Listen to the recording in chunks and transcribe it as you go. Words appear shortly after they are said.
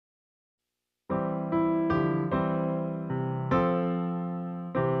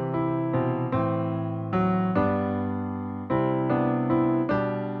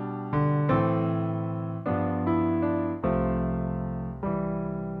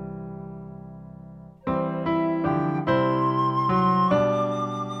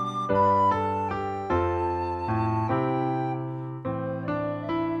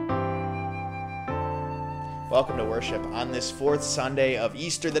welcome to worship on this fourth Sunday of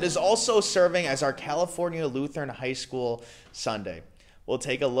Easter that is also serving as our California Lutheran High School Sunday. We'll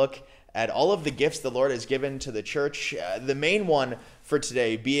take a look at all of the gifts the Lord has given to the church, the main one for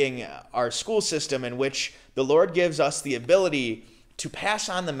today being our school system, in which the Lord gives us the ability to pass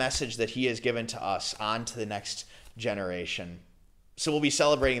on the message that he has given to us on to the next generation. So we'll be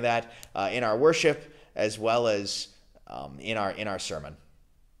celebrating that in our worship as well as in our sermon.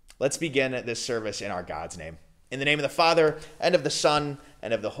 Let's begin this service in our God's name. In the name of the Father, and of the Son,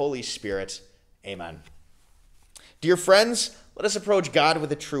 and of the Holy Spirit. Amen. Dear friends, let us approach God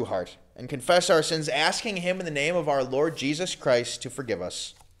with a true heart and confess our sins, asking him in the name of our Lord Jesus Christ to forgive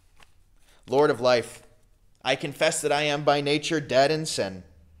us. Lord of life, I confess that I am by nature dead in sin,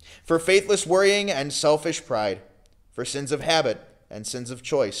 for faithless worrying and selfish pride, for sins of habit and sins of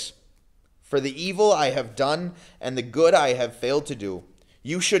choice, for the evil I have done and the good I have failed to do.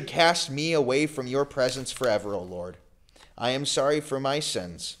 You should cast me away from your presence forever, O Lord. I am sorry for my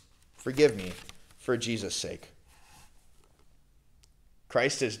sins. Forgive me for Jesus' sake.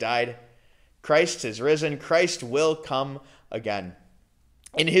 Christ has died. Christ has risen. Christ will come again.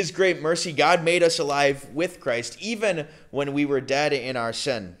 In his great mercy, God made us alive with Christ, even when we were dead in our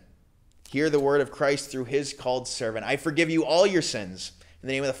sin. Hear the word of Christ through his called servant. I forgive you all your sins. In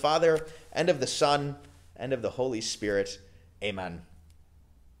the name of the Father, and of the Son, and of the Holy Spirit. Amen.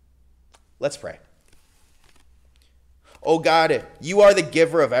 Let's pray. O God, you are the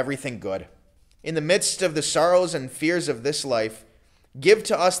giver of everything good. In the midst of the sorrows and fears of this life, give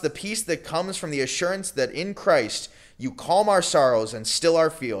to us the peace that comes from the assurance that in Christ you calm our sorrows and still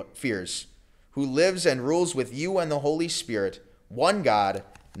our fears, who lives and rules with you and the Holy Spirit, one God,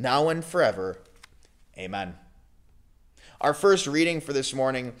 now and forever. Amen. Our first reading for this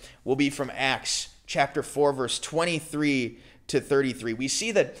morning will be from Acts chapter 4, verse 23 to 33. We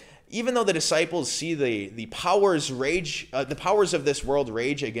see that even though the disciples see the powers of this world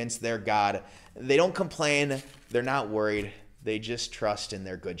rage against their God, they don't complain, they're not worried, they just trust in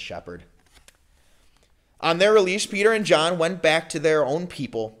their good shepherd. On their release, Peter and John went back to their own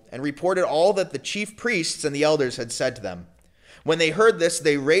people and reported all that the chief priests and the elders had said to them. When they heard this,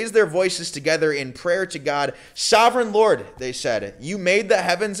 they raised their voices together in prayer to God. Sovereign Lord, they said, you made the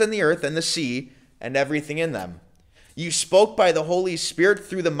heavens and the earth and the sea and everything in them. You spoke by the Holy Spirit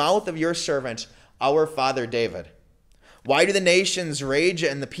through the mouth of your servant, our father David. Why do the nations rage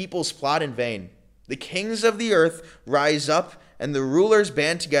and the peoples plot in vain? The kings of the earth rise up and the rulers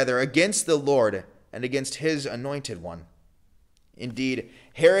band together against the Lord and against his anointed one. Indeed,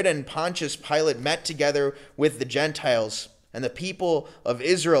 Herod and Pontius Pilate met together with the Gentiles and the people of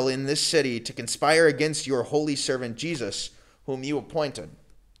Israel in this city to conspire against your holy servant Jesus, whom you appointed.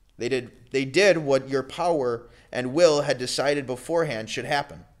 They did what your power and will had decided beforehand should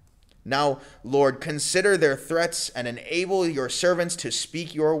happen. Now, Lord, consider their threats and enable your servants to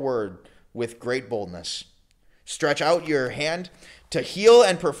speak your word with great boldness. Stretch out your hand to heal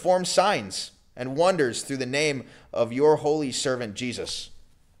and perform signs and wonders through the name of your holy servant Jesus.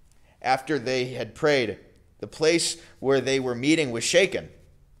 After they had prayed, the place where they were meeting was shaken,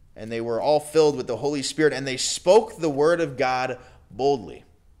 and they were all filled with the Holy Spirit, and they spoke the word of God boldly.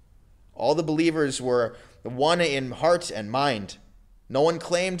 All the believers were one in heart and mind. No one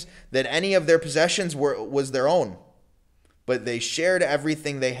claimed that any of their possessions was their own, but they shared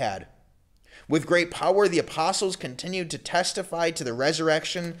everything they had. With great power, the apostles continued to testify to the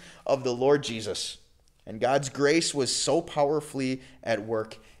resurrection of the Lord Jesus, and God's grace was so powerfully at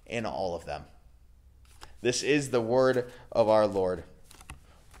work in all of them. This is the word of our Lord.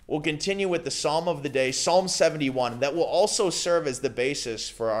 We'll continue with the psalm of the day, Psalm 71, that will also serve as the basis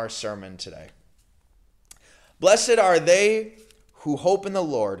for our sermon today. Blessed are they who hope in the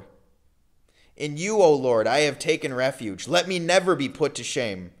Lord. In you, O Lord, I have taken refuge. Let me never be put to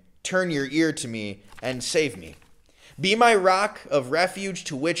shame. Turn your ear to me and save me. Be my rock of refuge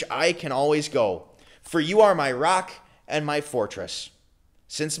to which I can always go, for you are my rock and my fortress.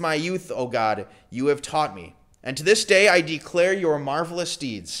 Since my youth, O God, you have taught me, and to this day I declare your marvelous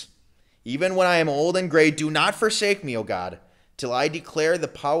deeds. Even when I am old and gray, do not forsake me, O God, till I declare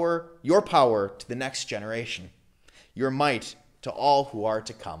your power to the next generation, your might to all who are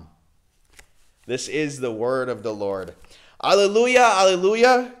to come. This is the word of the Lord. Alleluia,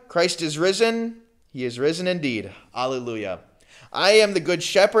 alleluia. Christ is risen. He is risen indeed. Alleluia. I am the good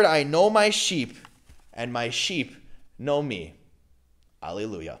shepherd. I know my sheep, and my sheep know me.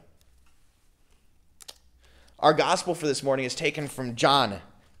 Alleluia. Our gospel for this morning is taken from John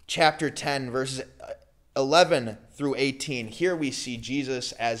chapter 10, verses 11 through 18. Here we see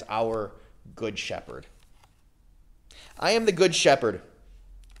Jesus as our good shepherd. I am the good shepherd.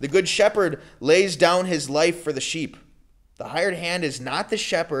 The good shepherd lays down his life for the sheep. The hired hand is not the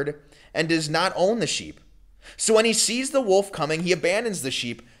shepherd and does not own the sheep. So when he sees the wolf coming, he abandons the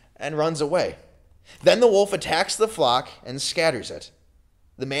sheep and runs away. Then the wolf attacks the flock and scatters it.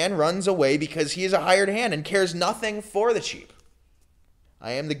 The man runs away because he is a hired hand and cares nothing for the sheep.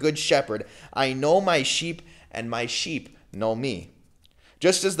 I am the good shepherd. I know my sheep, and my sheep know me.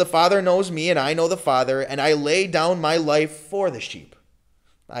 Just as the Father knows me, and I know the Father, and I lay down my life for the sheep.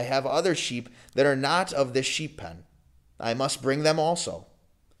 I have other sheep that are not of this sheep pen. I must bring them also.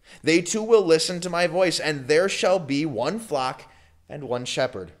 They too will listen to my voice, and there shall be one flock and one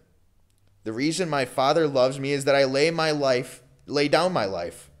shepherd. The reason my Father loves me is that I lay down my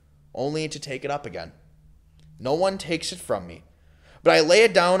life, only to take it up again. No one takes it from me, but I lay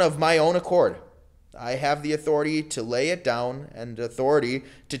it down of my own accord. I have the authority to lay it down and authority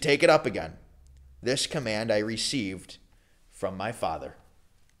to take it up again. This command I received from my Father.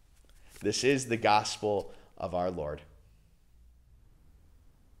 This is the gospel of our Lord.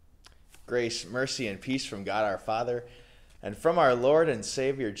 Grace, mercy, and peace from God our Father and from our Lord and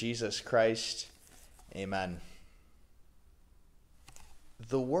Savior Jesus Christ. Amen.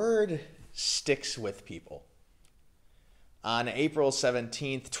 The word sticks with people. On April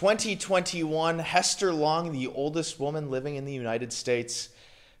 17th, 2021, Hester Long, the oldest woman living in the United States,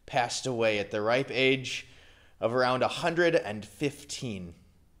 passed away at the ripe age of around 115.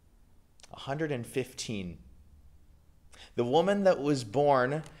 115. The woman that was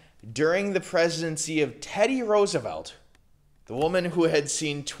born during the presidency of Teddy Roosevelt, the woman who had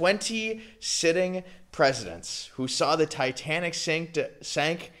seen 20 sitting presidents, who saw the Titanic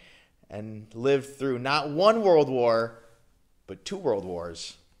sank and lived through not one world war, but 2 world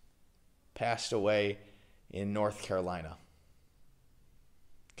wars, passed away in North Carolina.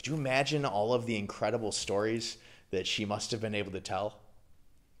 Could you imagine all of the incredible stories that she must have been able to tell?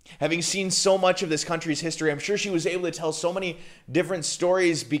 Having seen so much of this country's history, I'm sure she was able to tell so many different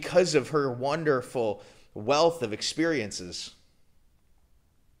stories because of her wonderful wealth of experiences.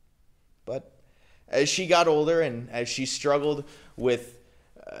 But as she got older and as she struggled with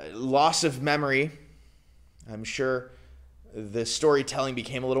loss of memory, I'm sure the storytelling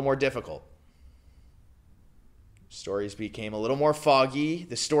became a little more difficult. Stories became a little more foggy.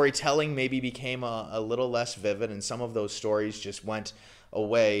 The storytelling maybe became a little less vivid, and some of those stories just went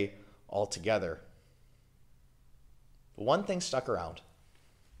away altogether. But one thing stuck around.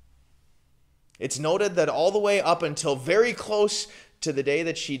 It's noted that all the way up until very close to the day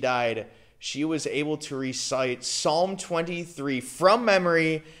that she died, she was able to recite Psalm 23 from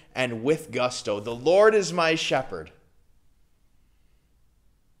memory and with gusto. The Lord is my shepherd.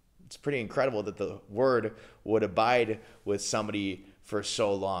 It's pretty incredible that the word would abide with somebody for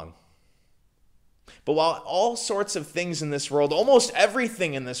so long. But while all sorts of things in this world, almost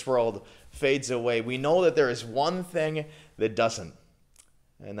everything in this world fades away, we know that there is one thing that doesn't,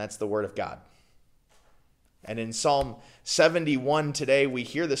 and that's the Word of God. And in Psalm 71 today, we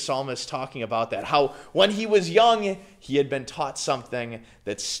hear the psalmist talking about that, how when he was young, he had been taught something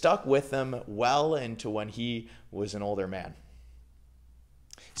that stuck with him well into when he was an older man.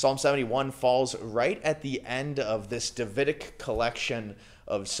 Psalm 71 falls right at the end of this Davidic collection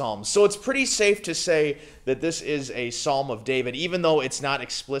of psalms. So it's pretty safe to say that this is a psalm of David, even though it's not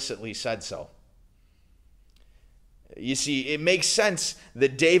explicitly said so. You see, it makes sense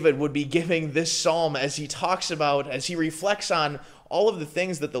that David would be giving this psalm as he reflects on all of the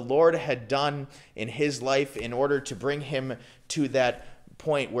things that the Lord had done in his life in order to bring him to that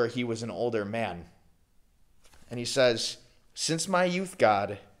point where he was an older man. And he says, "Since my youth,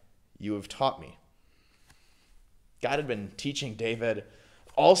 God, you have taught me." God had been teaching David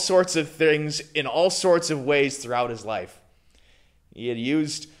all sorts of things in all sorts of ways throughout his life. He had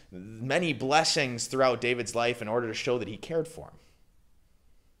used many blessings throughout David's life in order to show that he cared for him.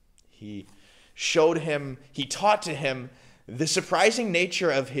 He taught to him the surprising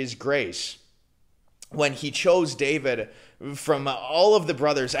nature of his grace when he chose David from all of the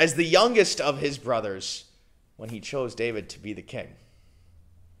brothers, as the youngest of his brothers, when he chose David to be the king.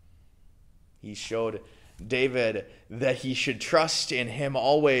 He showed David that he should trust in him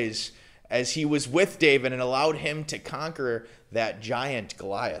always, as he was with David and allowed him to conquer that giant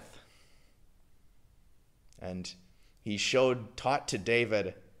Goliath. And he taught to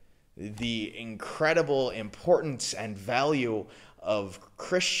David the incredible importance and value of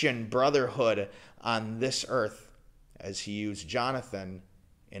Christian brotherhood on this earth, as he used Jonathan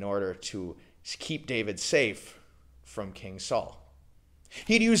in order to keep David safe from King Saul.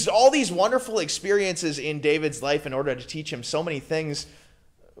 He'd used all these wonderful experiences in David's life in order to teach him so many things,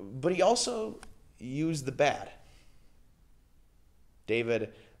 but he also used the bad.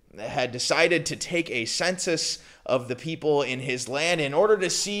 David had decided to take a census of the people in his land in order to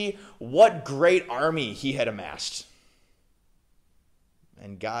see what great army he had amassed.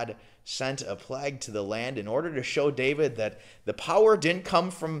 And God sent a plague to the land in order to show David that the power didn't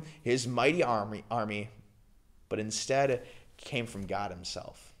come from his mighty army, but instead came from God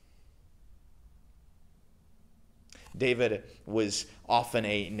himself. David was often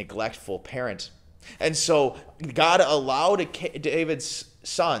a neglectful parent. And so God allowed David's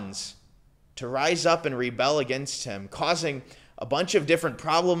sons to rise up and rebel against him, causing a bunch of different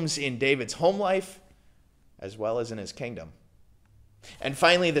problems in David's home life as well as in his kingdom. And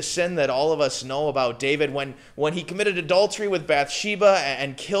finally, the sin that all of us know about David, when he committed adultery with Bathsheba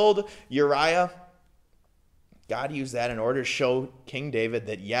and killed Uriah, God used that in order to show King David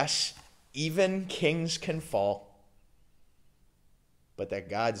that yes, even kings can fall, but that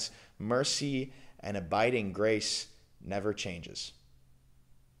God's mercy and abiding grace never changes.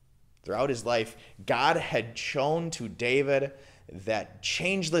 Throughout his life, God had shown to David that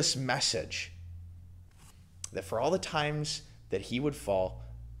changeless message that for all the times that he would fall,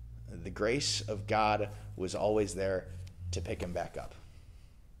 the grace of God was always there to pick him back up.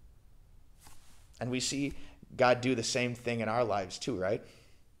 And we see God do the same thing in our lives too, right?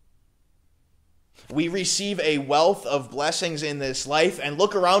 We receive a wealth of blessings in this life and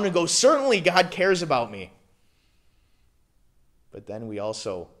look around and go, certainly God cares about me. But then we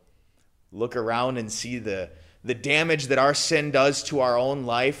also look around and see the damage that our sin does to our own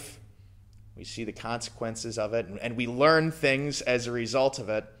life. We see the consequences of it, and we learn things as a result of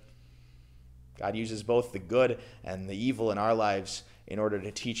it. God uses both the good and the evil in our lives in order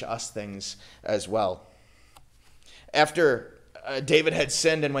to teach us things as well. After David had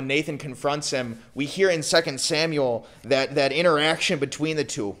sinned, and when Nathan confronts him, we hear in 2 Samuel that interaction between the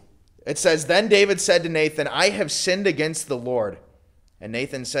two. It says, "Then David said to Nathan, 'I have sinned against the Lord.' And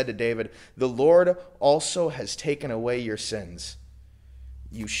Nathan said to David, 'The Lord also has taken away your sins.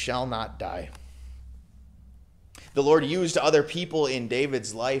 You shall not die.'" The Lord used other people in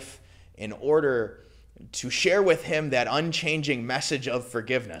David's life in order to share with him that unchanging message of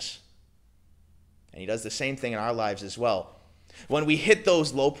forgiveness. And he does the same thing in our lives as well. When we hit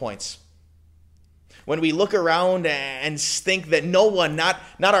those low points, when we look around and think that no one, not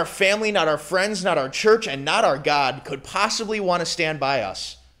our family, not our friends, not our church, and not our God could possibly want to stand by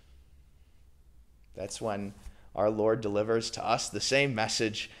us, that's when our Lord delivers to us the same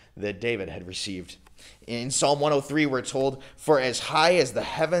message that David had received. In Psalm 103, we're told, "For as high as the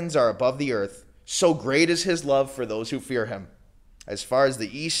heavens are above the earth, so great is his love for those who fear him. As far as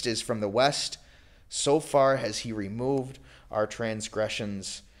the east is from the west, so far has he removed our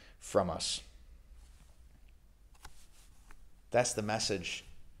transgressions from us." That's the message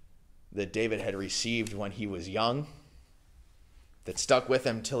that David had received when he was young, that stuck with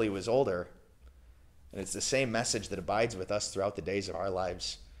him till he was older. And it's the same message that abides with us throughout the days of our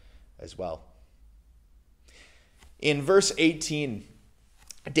lives as well. In verse 18,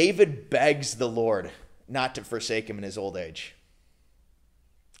 David begs the Lord not to forsake him in his old age.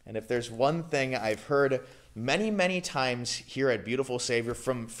 And if there's one thing I've heard many, many times here at Beautiful Savior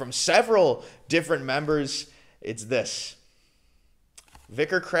from several different members, it's this: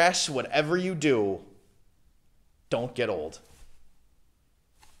 Vicar Crass, whatever you do, don't get old.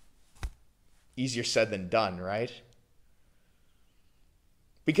 Easier said than done, right?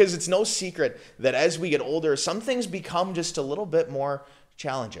 Because it's no secret that as we get older, some things become just a little bit more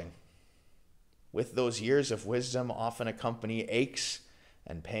challenging. With those years of wisdom often accompany aches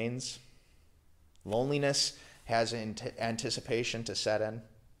and pains. Loneliness has anticipation to set in.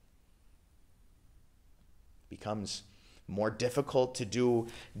 Becomes more difficult to do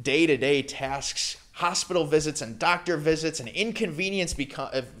day-to-day tasks. Hospital visits and doctor visits and inconveniences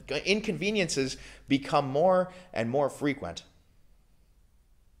become more and more frequent.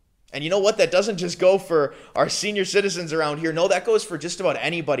 And you know what? That doesn't just go for our senior citizens around here. No, that goes for just about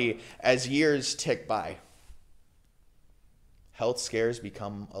anybody as years tick by. Health scares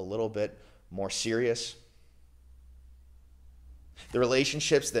become a little bit more serious. The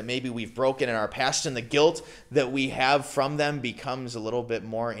relationships that maybe we've broken in our past and the guilt that we have from them becomes a little bit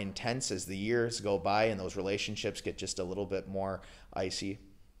more intense as the years go by and those relationships get just a little bit more icy.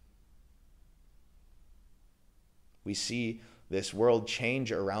 We see this world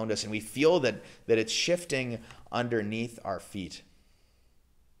change around us and we feel that it's shifting underneath our feet.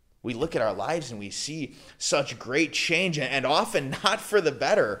 We look at our lives and we see such great change and often not for the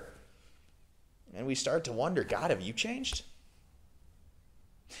better. And we start to wonder, God, have you changed?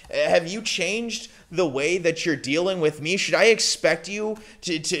 Have you changed the way that you're dealing with me? Should I expect you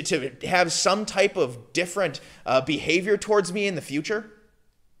to have some type of different behavior towards me in the future?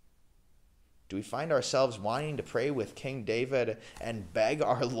 Do we find ourselves wanting to pray with King David and beg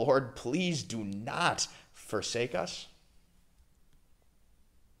our Lord, please do not forsake us?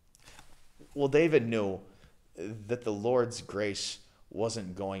 Well, David knew that the Lord's grace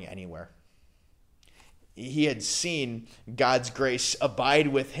wasn't going anywhere. He had seen God's grace abide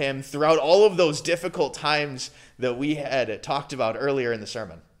with him throughout all of those difficult times that we had talked about earlier in the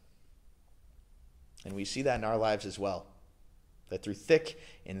sermon. And we see that in our lives as well. That through thick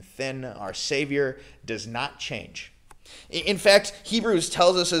and thin, our Savior does not change. In fact, Hebrews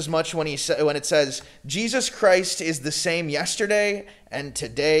tells us as much when it says, Jesus Christ is the same yesterday and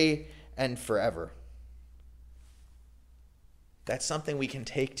today and forever. That's something we can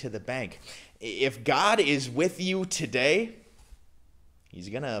take to the bank. If God is with you today, he's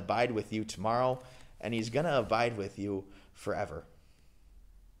going to abide with you tomorrow, and he's going to abide with you forever.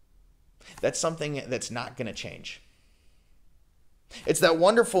 That's something that's not going to change. It's that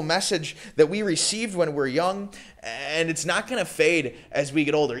wonderful message that we received when we're young, and it's not going to fade as we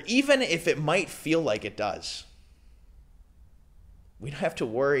get older, even if it might feel like it does. We don't have to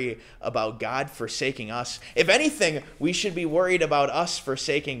worry about God forsaking us. If anything, we should be worried about us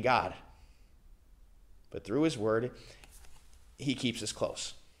forsaking God. But through his word, he keeps us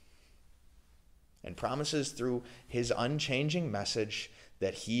close and promises through his unchanging message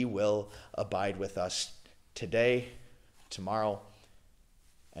that he will abide with us today, tomorrow,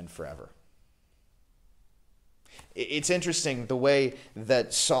 and forever. It's interesting the way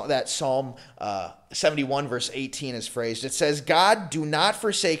that Psalm 71 verse 18 is phrased. It says, God, do not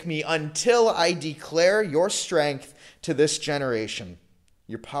forsake me until I declare your strength to this generation,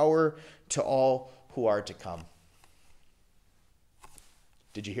 your power to all who are to come.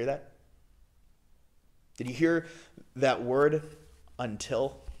 Did you hear that? Did you hear that word,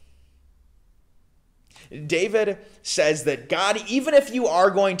 until? David says that God, even if you are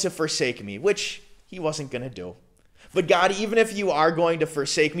going to forsake me, which he wasn't going to do, but God, even if you are going to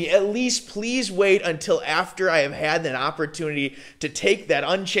forsake me, at least please wait until after I have had an opportunity to take that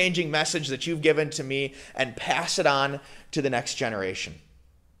unchanging message that you've given to me and pass it on to the next generation.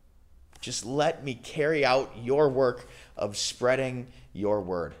 Just let me carry out your work of spreading your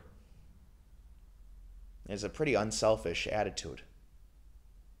word. It's a pretty unselfish attitude.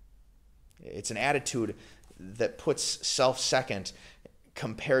 It's an attitude that puts self second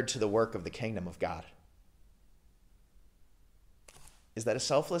compared to the work of the kingdom of God. Is that a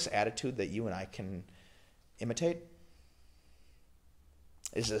selfless attitude that you and I can imitate?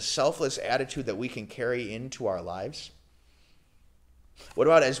 Is it a selfless attitude that we can carry into our lives? What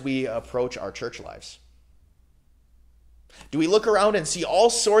about as we approach our church lives? Do we look around and see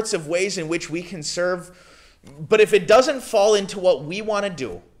all sorts of ways in which we can serve, but if it doesn't fall into what we want to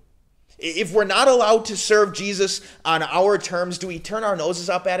do, if we're not allowed to serve Jesus on our terms, do we turn our noses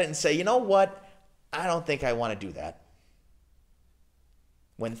up at it and say, you know what? I don't think I want to do that.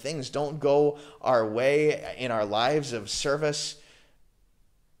 When things don't go our way in our lives of service,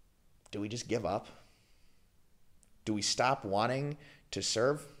 do we just give up? Do we stop wanting to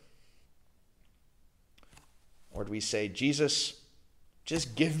serve? Or do we say, Jesus,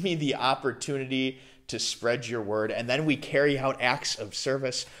 just give me the opportunity to spread your word, and then we carry out acts of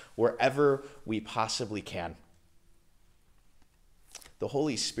service wherever we possibly can? The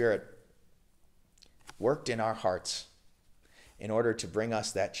Holy Spirit worked in our hearts in order to bring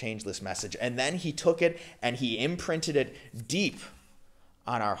us that changeless message. And then he took it and he imprinted it deep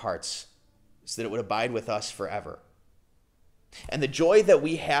on our hearts so that it would abide with us forever. And the joy that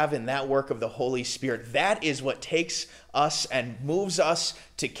we have in that work of the Holy Spirit, that is what takes us and moves us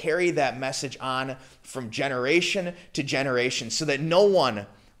to carry that message on from generation to generation so that no one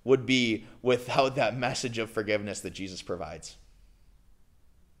would be without that message of forgiveness that Jesus provides.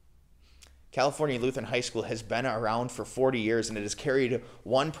 California Lutheran High School has been around for 40 years, and it has carried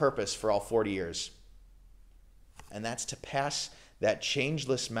one purpose for all 40 years. And that's to pass that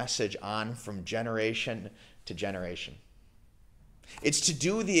changeless message on from generation to generation. It's to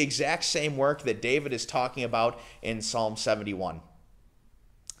do the exact same work that David is talking about in Psalm 71.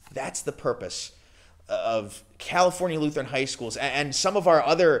 That's the purpose of California Lutheran High Schools and some of our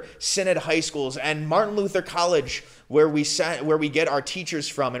other Synod high schools and Martin Luther College, where we get our teachers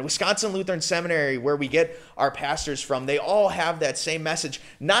from, and Wisconsin Lutheran Seminary, where we get our pastors from. They all have that same message,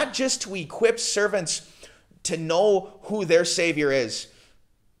 not just to equip servants to know who their Savior is,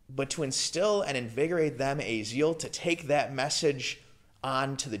 but to instill and invigorate them a zeal to take that message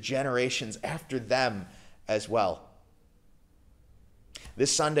on to the generations after them as well.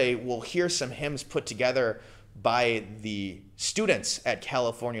 This Sunday, we'll hear some hymns put together by the students at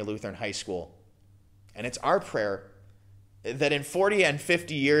California Lutheran High School. And it's our prayer that in 40 and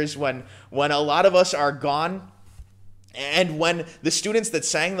 50 years, when a lot of us are gone, and when the students that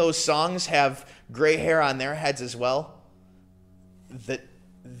sang those songs have gray hair on their heads as well, that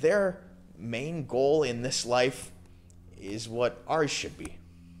their main goal in this life is what ours should be: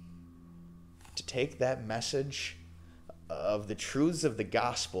 to take that message of the truths of the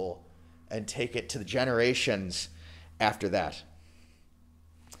gospel and take it to the generations after that.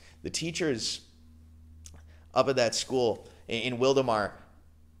 The teachers up at that school in Wildemar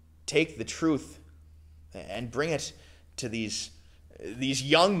take the truth and bring it to these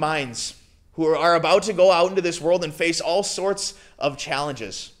young minds who are about to go out into this world and face all sorts of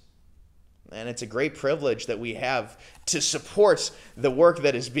challenges. And it's a great privilege that we have to support the work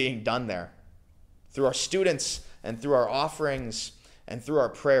that is being done there through our students and through our offerings and through our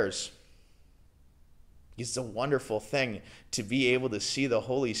prayers. It's a wonderful thing to be able to see the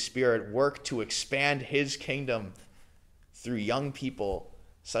Holy Spirit work to expand his kingdom through young people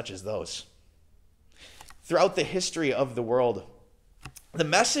such as those. Throughout the history of the world, the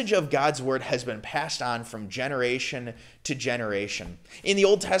message of God's word has been passed on from generation to generation. In the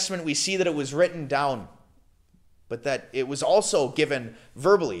Old Testament, we see that it was written down, but that it was also given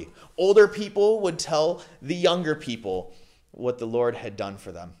verbally. Older people would tell the younger people what the Lord had done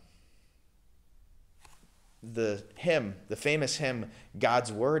for them. The famous hymn,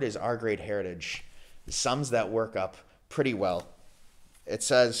 God's Word is Our Great Heritage, sums that work up pretty well. It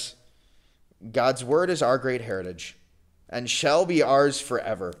says, God's Word is our great heritage, and shall be ours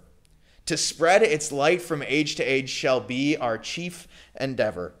forever. To spread its light from age to age shall be our chief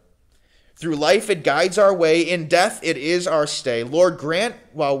endeavor. Through life it guides our way, in death it is our stay. Lord, grant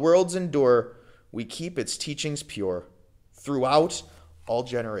while worlds endure, we keep its teachings pure throughout all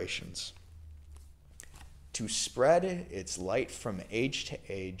generations. To spread its light from age to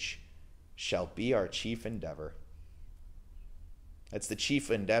age shall be our chief endeavor. That's the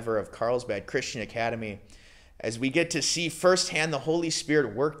chief endeavor of Carlsbad Christian Academy, as we get to see firsthand the Holy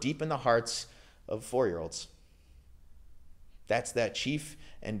Spirit work deep in the hearts of 4-year-olds. That's that chief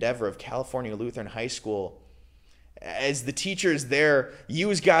endeavor of California Lutheran High School, as the teachers there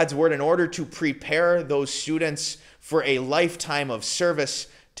use God's word in order to prepare those students for a lifetime of service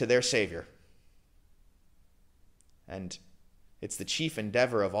to their Savior. And it's the chief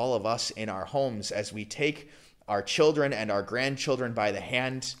endeavor of all of us in our homes as we take our children and our grandchildren by the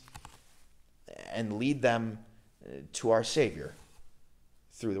hand and lead them to our Savior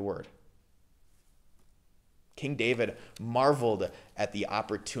through the Word. King David marveled at the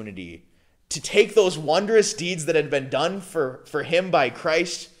opportunity to take those wondrous deeds that had been done for him by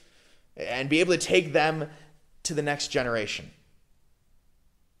Christ and be able to take them to the next generation.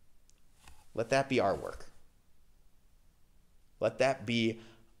 Let that be our work. Let that be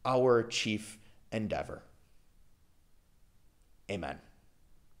our chief endeavor. Amen.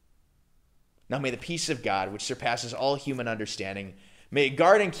 Now may the peace of God, which surpasses all human understanding, may it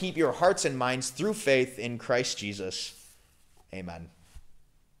guard and keep your hearts and minds through faith in Christ Jesus. Amen.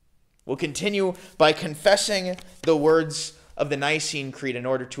 We'll continue by confessing the words of the Nicene Creed in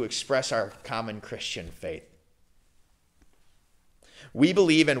order to express our common Christian faith. We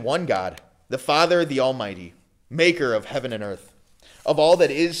believe in one God, the Father, the Almighty, maker of heaven and earth, of all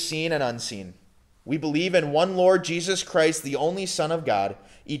that is seen and unseen. We believe in one Lord Jesus Christ, the only Son of God,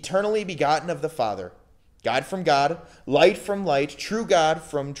 eternally begotten of the Father, God from God, light from light, true God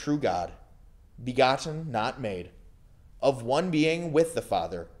from true God, begotten, not made, of one being with the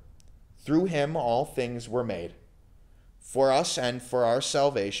Father. Through him all things were made. For us and for our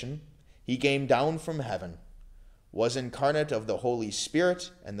salvation, he came down from heaven, was incarnate of the Holy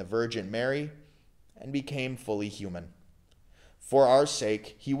Spirit and the Virgin Mary, and became fully human. For our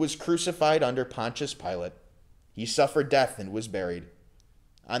sake, he was crucified under Pontius Pilate. He suffered death and was buried.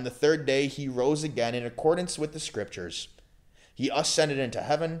 On the third day, he rose again in accordance with the Scriptures. He ascended into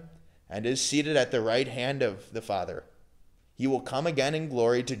heaven and is seated at the right hand of the Father. He will come again in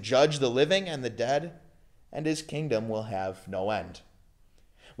glory to judge the living and the dead, and his kingdom will have no end.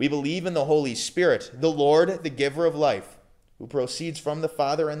 We believe in the Holy Spirit, the Lord, the giver of life, who proceeds from the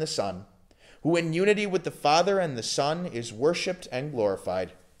Father and the Son, who in unity with the Father and the Son is worshipped and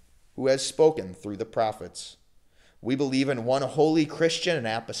glorified, who has spoken through the prophets. We believe in one holy Christian and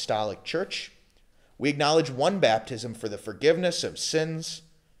apostolic church. We acknowledge one baptism for the forgiveness of sins.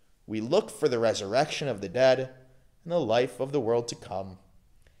 We look for the resurrection of the dead and the life of the world to come.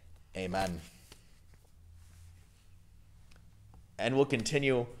 Amen. And we'll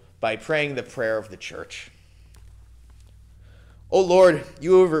continue by praying the prayer of the church. O Lord,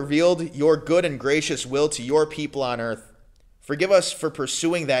 you have revealed your good and gracious will to your people on earth. Forgive us for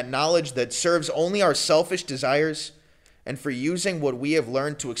pursuing that knowledge that serves only our selfish desires and for using what we have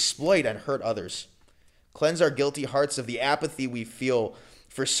learned to exploit and hurt others. Cleanse our guilty hearts of the apathy we feel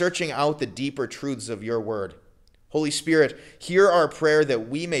for searching out the deeper truths of your word. Holy Spirit, hear our prayer that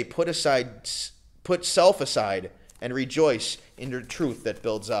we may put self aside and rejoice in your truth that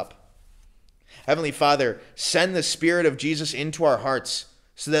builds up. Heavenly Father, send the Spirit of Jesus into our hearts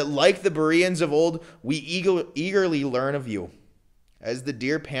so that, like the Bereans of old, we eagerly learn of you. As the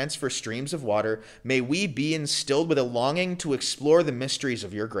deer pants for streams of water, may we be instilled with a longing to explore the mysteries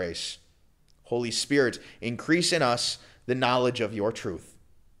of your grace. Holy Spirit, increase in us the knowledge of your truth.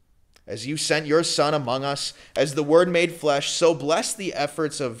 As you sent your Son among us as the Word made flesh, so bless the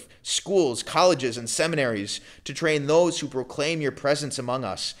efforts of schools, colleges, and seminaries to train those who proclaim your presence among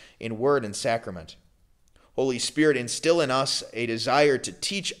us in word and sacrament. Holy Spirit, instill in us a desire to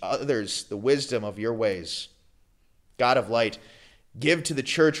teach others the wisdom of your ways. God of light, give to the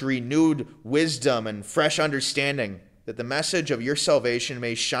church renewed wisdom and fresh understanding, that the message of your salvation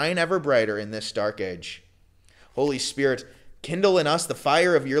may shine ever brighter in this dark age. Holy Spirit, kindle in us the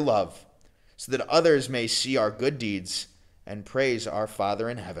fire of your love, so that others may see our good deeds and praise our Father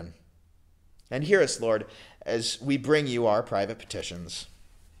in heaven. And hear us, Lord, as we bring you our private petitions.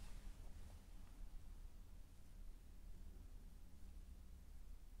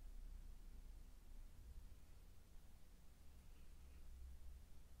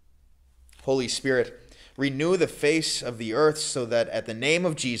 Holy Spirit, renew the face of the earth so that at the name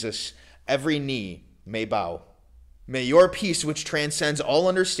of Jesus every knee may bow. May your peace, which transcends all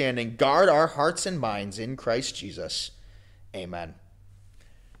understanding, guard our hearts and minds in Christ Jesus. Amen.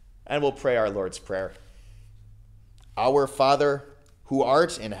 And we'll pray our Lord's Prayer. Our Father, who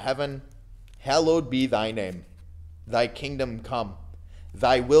art in heaven, hallowed be thy name. Thy kingdom come.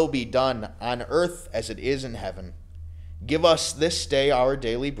 Thy will be done on earth as it is in heaven. Give us this day our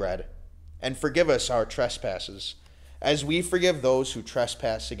daily bread, and forgive us our trespasses, as we forgive those who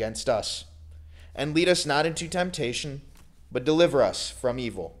trespass against us. And lead us not into temptation, but deliver us from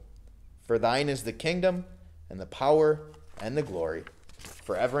evil. For thine is the kingdom, and the power, and the glory,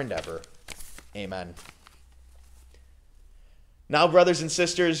 forever and ever. Amen. Now, brothers and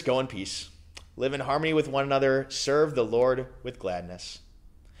sisters, go in peace. Live in harmony with one another. Serve the Lord with gladness.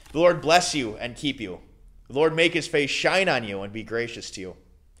 The Lord bless you and keep you. The Lord make his face shine on you and be gracious to you.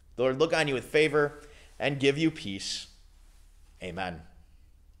 The Lord look on you with favor and give you peace. Amen.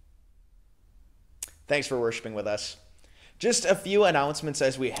 Thanks for worshiping with us. Just a few announcements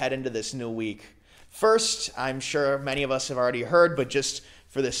as we head into this new week. First, I'm sure many of us have already heard, but just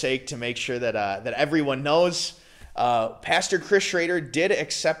for the sake to make sure that everyone knows, Pastor Chris Schrader did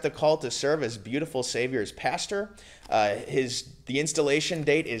accept the call to serve as Beautiful Savior's pastor. The installation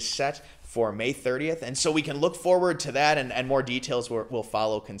date is set for May 30th, and so we can look forward to that, and more details will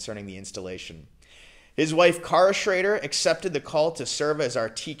follow concerning the installation. His wife, Cara Schrader, accepted the call to serve as our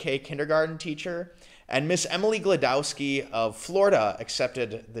TK kindergarten teacher, and Miss Emily Gladowski of Florida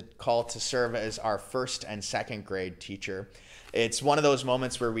accepted the call to serve as our first and second grade teacher. It's one of those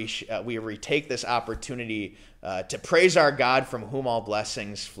moments where we take this opportunity to praise our God from whom all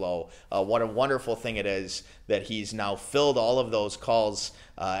blessings flow. What a wonderful thing it is that he's now filled all of those calls,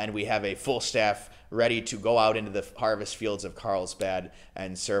 and we have a full staff ready to go out into the harvest fields of Carlsbad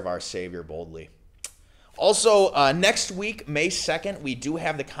and serve our Savior boldly. Also, next week, May 2nd, we do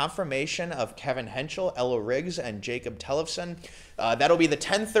have the confirmation of Kevin Henschel, Ella Riggs, and Jacob Tellefson. That'll be the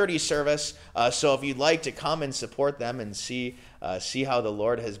 10:30 service, so if you'd like to come and support them and see how the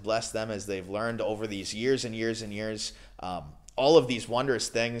Lord has blessed them as they've learned over these years and years and years, all of these wondrous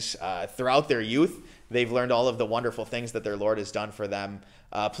things throughout their youth, they've learned all of the wonderful things that their Lord has done for them.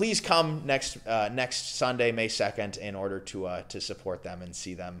 Please come next Sunday, May 2nd, in order to support them and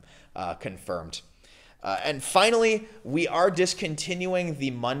see them confirmed. And finally, we are discontinuing the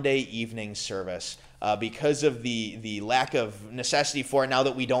Monday evening service because of the lack of necessity for it. Now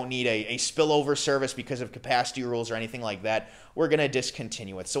that we don't need a spillover service because of capacity rules or anything like that, we're going to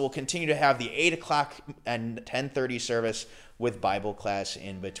discontinue it. So we'll continue to have the 8 o'clock and 10:30 service with Bible class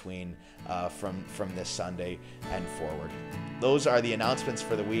in between from this Sunday and forward. Those are the announcements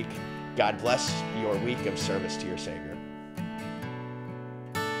for the week. God bless your week of service to your Savior.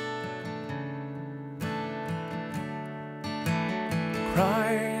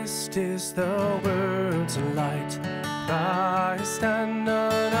 Christ is the world's light, Christ and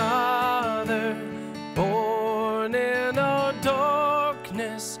none other, born in our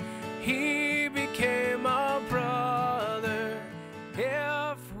darkness,